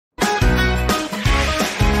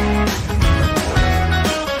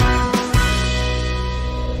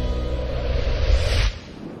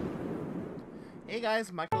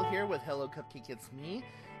guys, Michael here with Hello Cupcake It's Me,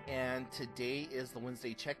 and today is the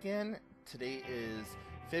Wednesday check-in. Today is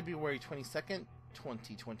February 22nd,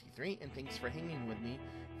 2023, and thanks for hanging with me.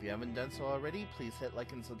 If you haven't done so already, please hit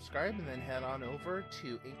like and subscribe, and then head on over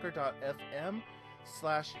to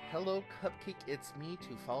anchor.fm/hellocupcakeitsme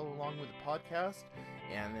to follow along with the podcast,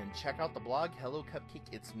 and then check out the blog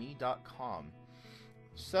hellocupcakeitsme.com.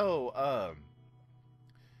 So,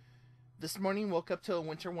 this morning woke up to a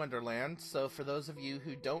winter wonderland. So for those of you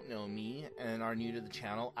who don't know me and are new to the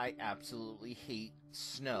channel, I absolutely hate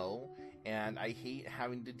snow, and I hate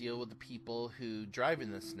having to deal with the people who drive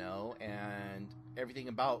in the snow and everything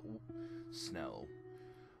about snow.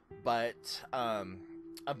 But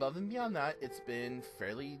above and beyond that, it's been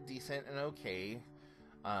fairly decent and okay.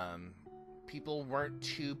 People weren't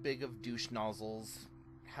too big of douche nozzles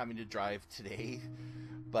having to drive today,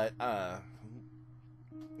 but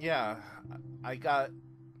yeah, I got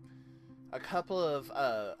a couple of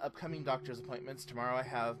upcoming doctor's appointments. Tomorrow I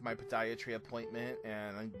have my podiatry appointment,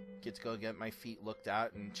 and I get to go get my feet looked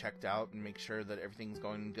at and checked out and make sure that everything's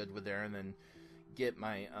going good with there, and then get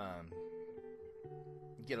my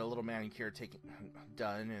get a little manicure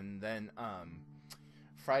done. And then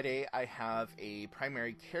Friday I have a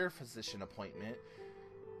primary care physician appointment,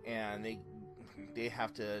 and they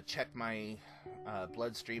have to check my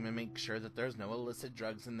bloodstream and make sure that there's no illicit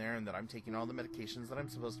drugs in there, and that I'm taking all the medications that I'm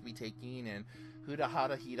supposed to be taking, and huda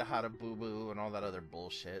hada hida hada boo boo and all that other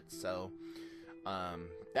bullshit. So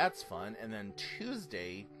that's fun. And then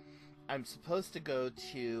Tuesday I'm supposed to go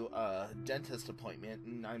to a dentist appointment,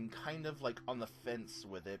 and I'm kind of like on the fence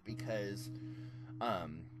with it because a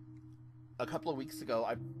couple of weeks ago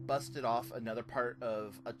I busted off another part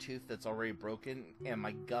of a tooth that's already broken, and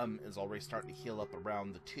my gum is already starting to heal up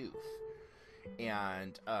around the tooth.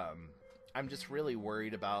 And I'm just really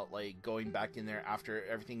worried about like going back in there after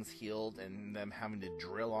everything's healed and them having to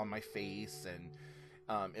drill on my face, and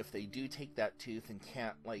if they do take that tooth and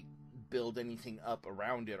can't like build anything up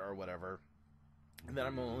around it or whatever, then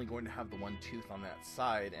I'm only going to have the one tooth on that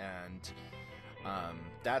side, and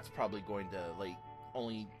that's probably going to like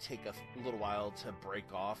only take a little while to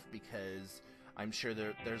break off, because I'm sure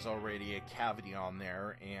there's already a cavity on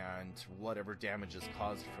there, and whatever damage is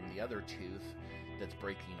caused from the other tooth that's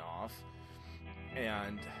breaking off.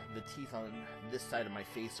 And the teeth on this side of my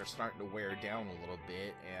face are starting to wear down a little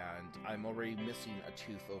bit, and I'm already missing a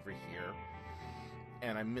tooth over here,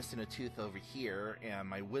 and I'm missing a tooth over here, and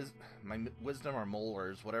my wisdom or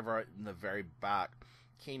molars, whatever in the very back,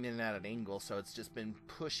 came in at an angle, so it's just been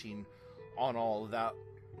pushing on all of that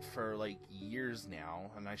for like years now,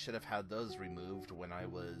 and I should have had those removed when I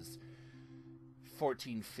was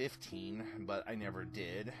 14, 15, but I never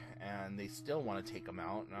did, and they still want to take them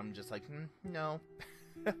out, and I'm just like, no.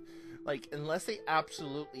 Like, unless they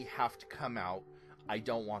absolutely have to come out, I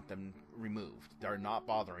don't want them removed. They're not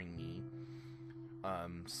bothering me.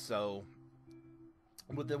 So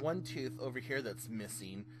with the one tooth over here that's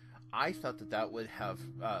missing, I thought that would have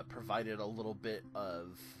provided a little bit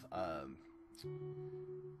of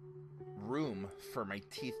room for my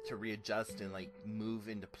teeth to readjust and like move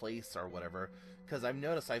into place or whatever, because I've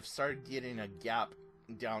noticed I've started getting a gap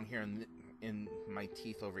down here in my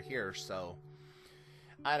teeth over here. So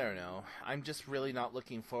I don't know, I'm just really not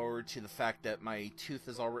looking forward to the fact that my tooth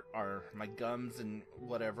is my gums and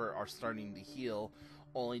whatever are starting to heal,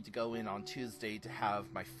 only to go in on Tuesday to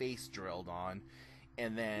have my face drilled on,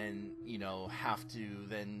 and then, you know, have to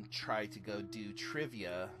then try to go do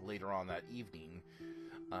trivia later on that evening.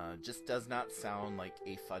 Just does not sound like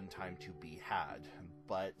a fun time to be had.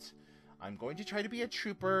 But I'm going to try to be a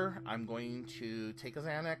trooper. I'm going to take a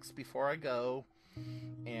Xanax before I go,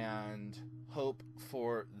 and hope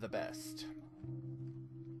for the best.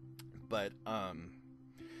 But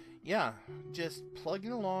yeah, just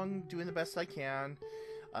plugging along, doing the best I can.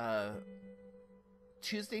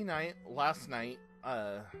 Tuesday night, last night,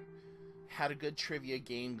 had a good trivia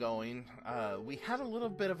game going. We had a little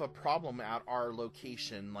bit of a problem at our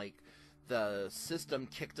location. Like, the system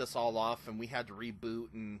kicked us all off, and we had to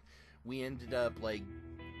reboot, and we ended up like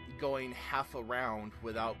going half a round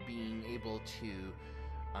without being able to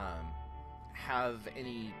have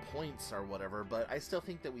any points or whatever. But I still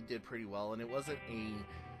think that we did pretty well, and it wasn't a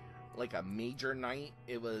major night.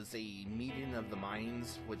 It was a meeting of the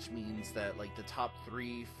minds, which means that like the top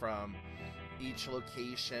 3 from each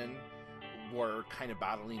location were kind of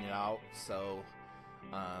battling it out. So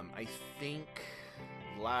I think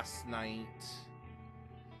last night,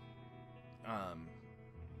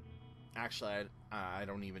 actually I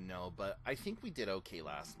don't even know, but I think we did okay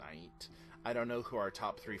last night. I don't know who our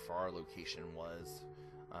top 3 for our location was.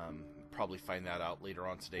 probably find that out later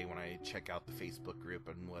on today when I check out the Facebook group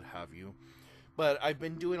and what have you. But I've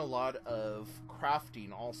been doing a lot of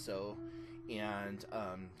crafting also, and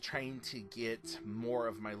trying to get more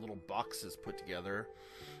of my little boxes put together.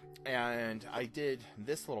 And I did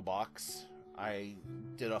this little box. I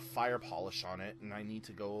did a fire polish on it, and I need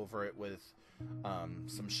to go over it with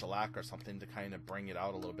some shellac or something to kind of bring it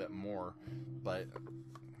out a little bit more. But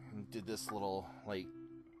did this little like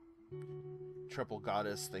triple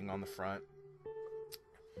goddess thing on the front,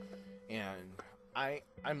 and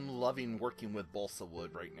I'm loving working with balsa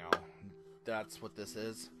wood right now. That's what this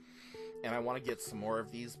is, and I want to get some more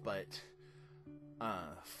of these, but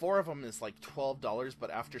 4 of them is like $12,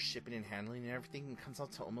 but after shipping and handling and everything, it comes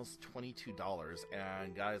out to almost $22.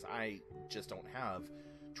 And guys, I just don't have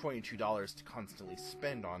 $22 to constantly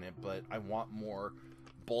spend on it, but I want more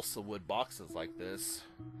balsa wood boxes like this.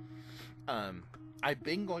 I've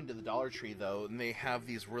been going to the Dollar Tree though, and they have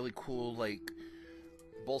these really cool like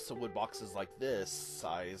balsa wood boxes like this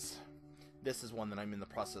size. This is one that I'm in the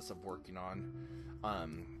process of working on.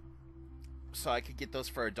 So I could get those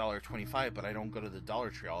for $1.25, but I don't go to the Dollar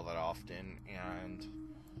Tree all that often, and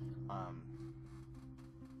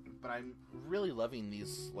but I'm really loving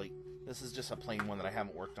these. Like, this is just a plain one that I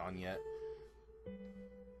haven't worked on yet.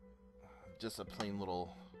 Just a plain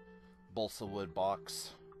little balsa wood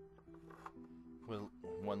box with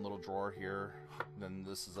one little drawer here. Then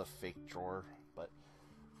this is a fake drawer, but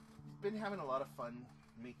been having a lot of fun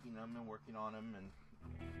making them and working on them, and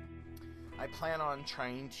I plan on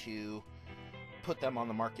trying to put them on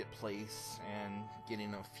the marketplace and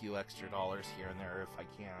getting a few extra dollars here and there if I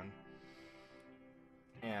can.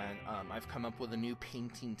 And I've come up with a new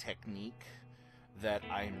painting technique that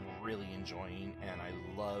I'm really enjoying, and I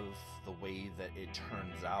love the way that it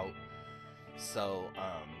turns out. So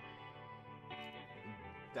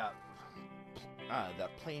that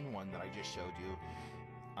plain one that I just showed you,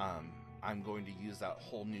 I'm going to use that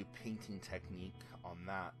whole new painting technique on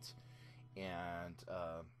that, and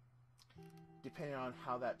depending on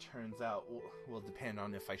how that turns out will depend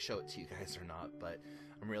on if I show it to you guys or not, but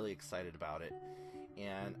I'm really excited about it.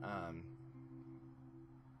 And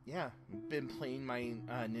yeah, been playing my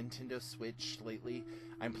Nintendo Switch lately.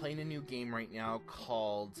 I'm playing a new game right now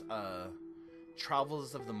called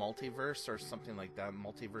Travels of the Multiverse or something like that,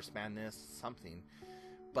 Multiverse Madness, something.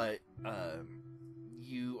 But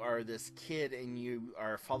you are this kid and you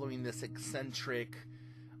are following this eccentric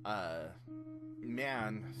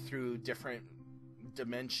man through different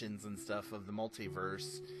dimensions and stuff of the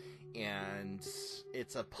multiverse, and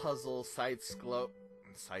it's a puzzle side-scroller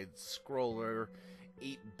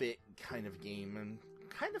 8-bit kind of game, and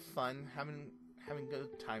kind of fun, having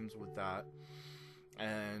good times with that.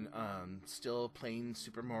 And still playing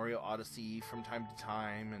Super Mario Odyssey from time to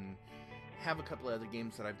time, and have a couple of other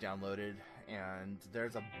games that I've downloaded, and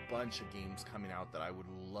there's a bunch of games coming out that I would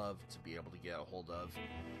love to be able to get a hold of.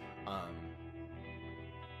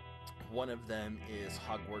 One of them is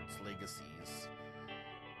Hogwarts Legacies.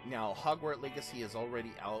 Now, Hogwarts Legacy is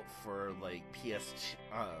already out for like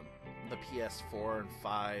the PS4 and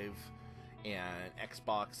 5 and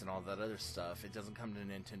Xbox and all that other stuff. It doesn't come to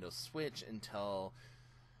Nintendo Switch until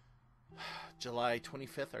July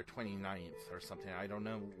 25th or 29th or something. I don't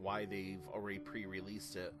know why they've already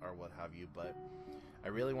pre-released it or what have you, but I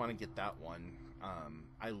really want to get that one.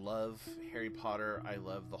 I love Harry Potter. I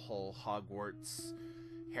love the whole Hogwarts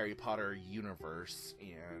Harry Potter universe,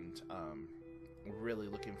 and really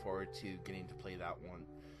looking forward to getting to play that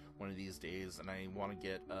one of these days. And I want to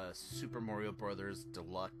get Super Mario Brothers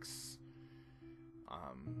Deluxe.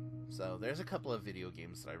 So there's a couple of video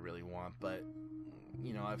games that I really want, but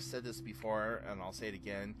you know, I've said this before and I'll say it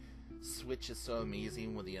again, Switch is so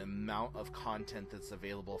amazing with the amount of content that's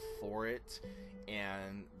available for it,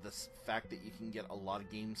 and the fact that you can get a lot of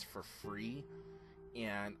games for free.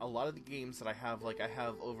 And a lot of the games that I have, like I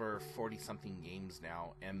have over 40-something games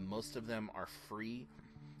now, and most of them are free,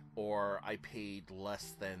 or I paid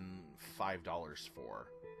less than $5 for.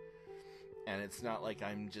 And it's not like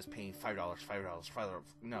I'm just paying $5.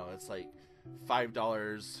 No, it's like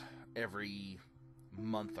 $5 every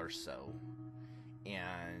month or so.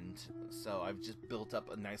 And so I've just built up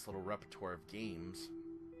a nice little repertoire of games.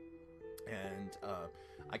 And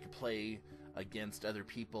I could play against other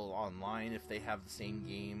people online if they have the same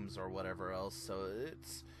games or whatever else. So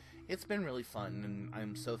it's been really fun, and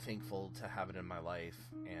I'm so thankful to have it in my life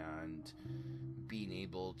and being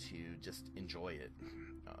able to just enjoy it.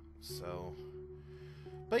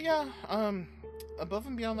 But yeah, above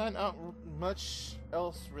and beyond that, not much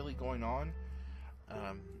else really going on.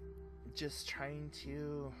 Just trying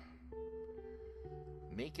to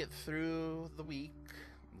make it through the week,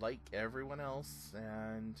 like everyone else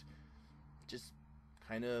and just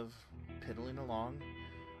kind of piddling along.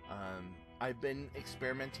 I've been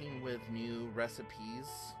experimenting with new recipes.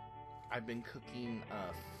 I've been cooking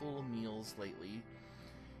full meals lately.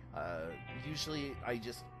 Usually I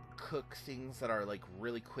just cook things that are like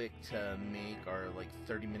really quick to make, or like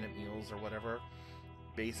 30-minute meals or whatever.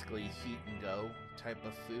 Basically heat and go type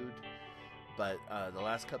of food. But the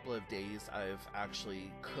last couple of days I've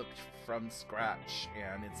actually cooked from scratch,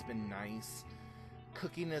 and it's been nice.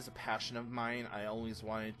 Cooking is a passion of mine. I always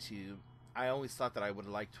thought that I would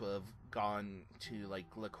like to have gone to like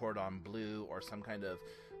Le Cordon Bleu or some kind of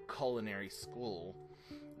culinary school.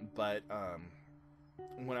 But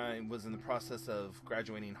when I was in the process of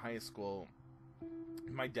graduating high school,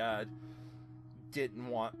 my dad didn't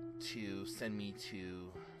want to send me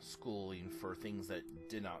to schooling for things that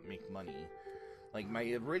did not make money. Like, my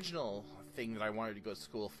original thing that I wanted to go to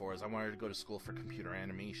school for is I wanted to go to school for computer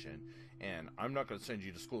animation, and I'm not going to send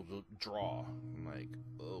you to school to draw. I'm like,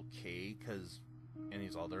 okay, and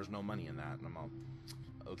he's all, there's no money in that. And I'm all,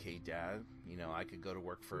 okay, Dad, I could go to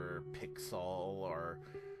work for Pixel, or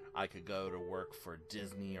I could go to work for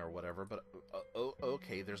Disney or whatever, but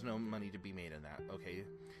okay, there's no money to be made in that, okay.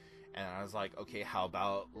 And I was like, okay, how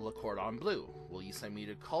about Le Cordon Bleu? Will you send me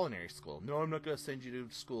to culinary school? No, I'm not going to send you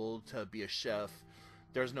to school to be a chef.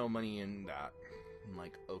 There's no money in that. I'm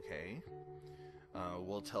like, okay.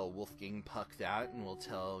 We'll tell Wolfgang Puck that, and we'll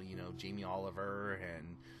tell, Jamie Oliver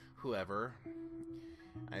and whoever.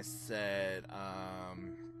 I said,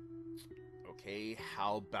 okay,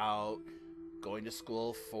 how about going to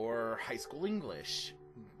school for high school English?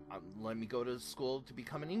 Let me go to school to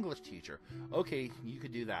become an English teacher. Okay, you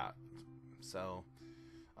could do that. So,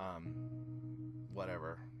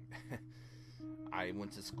 whatever. I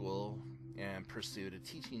went to school and pursued a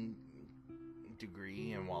teaching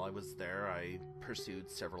degree, and while I was there, I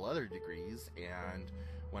pursued several other degrees, and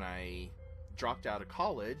when I dropped out of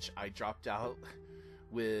college, I dropped out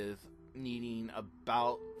with needing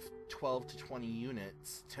about 12 to 20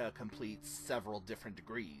 units to complete several different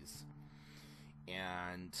degrees.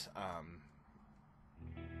 And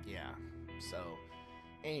so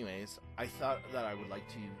anyways, I thought that I would like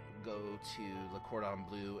to go to Le Cordon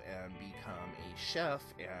Bleu and become a chef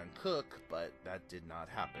and cook, but that did not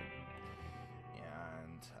happen.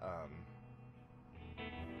 And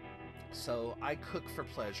so I cook for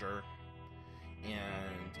pleasure,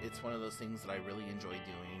 and it's one of those things that I really enjoy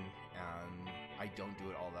doing, and I don't do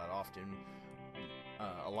it all that often.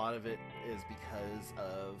 A lot of it is because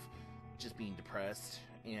of just being depressed,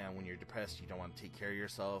 and when you're depressed you don't want to take care of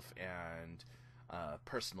yourself, and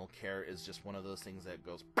personal care is just one of those things that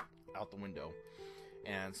goes out the window.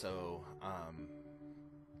 And so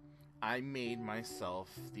I made myself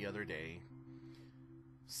the other day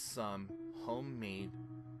some homemade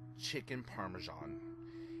chicken parmesan,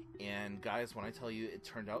 and guys, when I tell you, it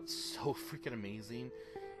turned out so freaking amazing.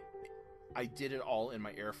 I did it all in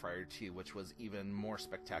my air fryer too, which was even more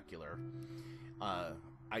spectacular.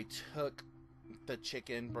 I took the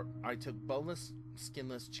chicken, I took boneless,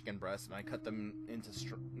 skinless chicken breasts, and I cut them into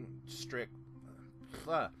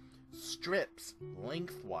strips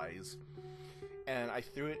lengthwise, and I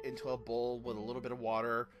threw it into a bowl with a little bit of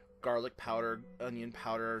water, garlic powder, onion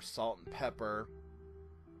powder, salt and pepper,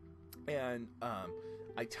 and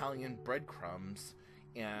Italian breadcrumbs,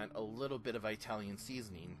 and a little bit of Italian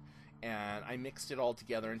seasoning, and I mixed it all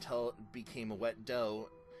together until it became a wet dough.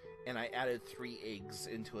 And I added 3 eggs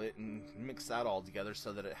into it and mixed that all together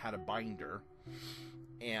so that it had a binder.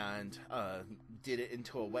 And did it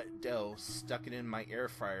into a wet dough, stuck it in my air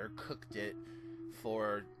fryer, cooked it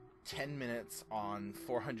for 10 minutes on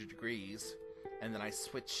 400 degrees. And then I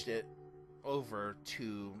switched it over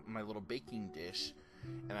to my little baking dish.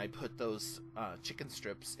 And I put those chicken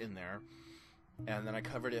strips in there. And then I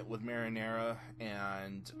covered it with marinara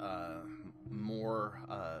and more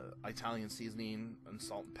Italian seasoning and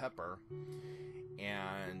salt and pepper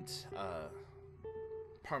and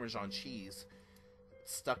Parmesan cheese.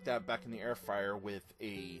 Stuck that back in the air fryer with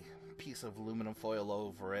a piece of aluminum foil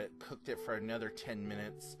over it. Cooked it for another 10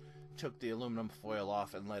 minutes. Took the aluminum foil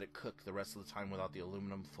off and let it cook the rest of the time without the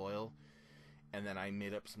aluminum foil. And then I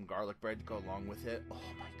made up some garlic bread to go along with it. Oh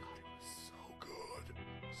my god, it was so good.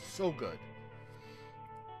 So good.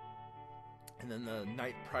 And then the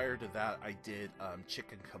night prior to that, I did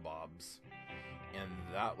chicken kebabs, and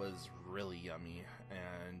that was really yummy.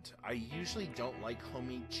 And I usually don't like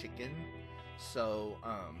homemade chicken, so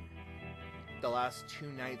the last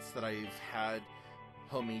 2 nights that I've had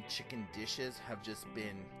homemade chicken dishes have just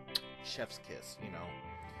been chef's kiss,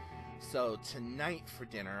 So tonight for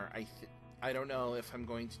dinner, I don't know if I'm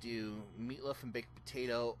going to do meatloaf and baked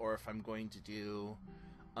potato or if I'm going to do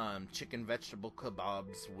chicken vegetable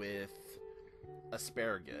kebabs with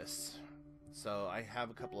asparagus. So I have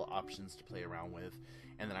a couple of options to play around with,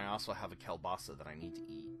 and then I also have a kielbasa that I need to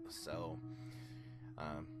eat. So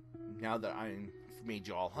now that I've made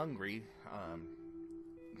you all hungry,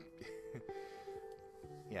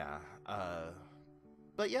 yeah.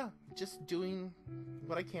 But yeah, just doing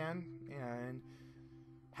what I can and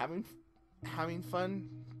having fun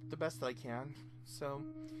the best that I can. So,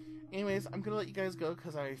 anyways, I'm gonna let you guys go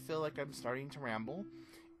because I feel like I'm starting to ramble,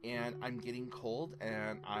 and I'm getting cold,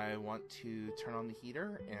 and I want to turn on the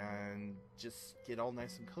heater and just get all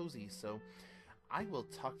nice and cozy. So, I will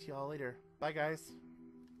talk to y'all later. Bye, guys.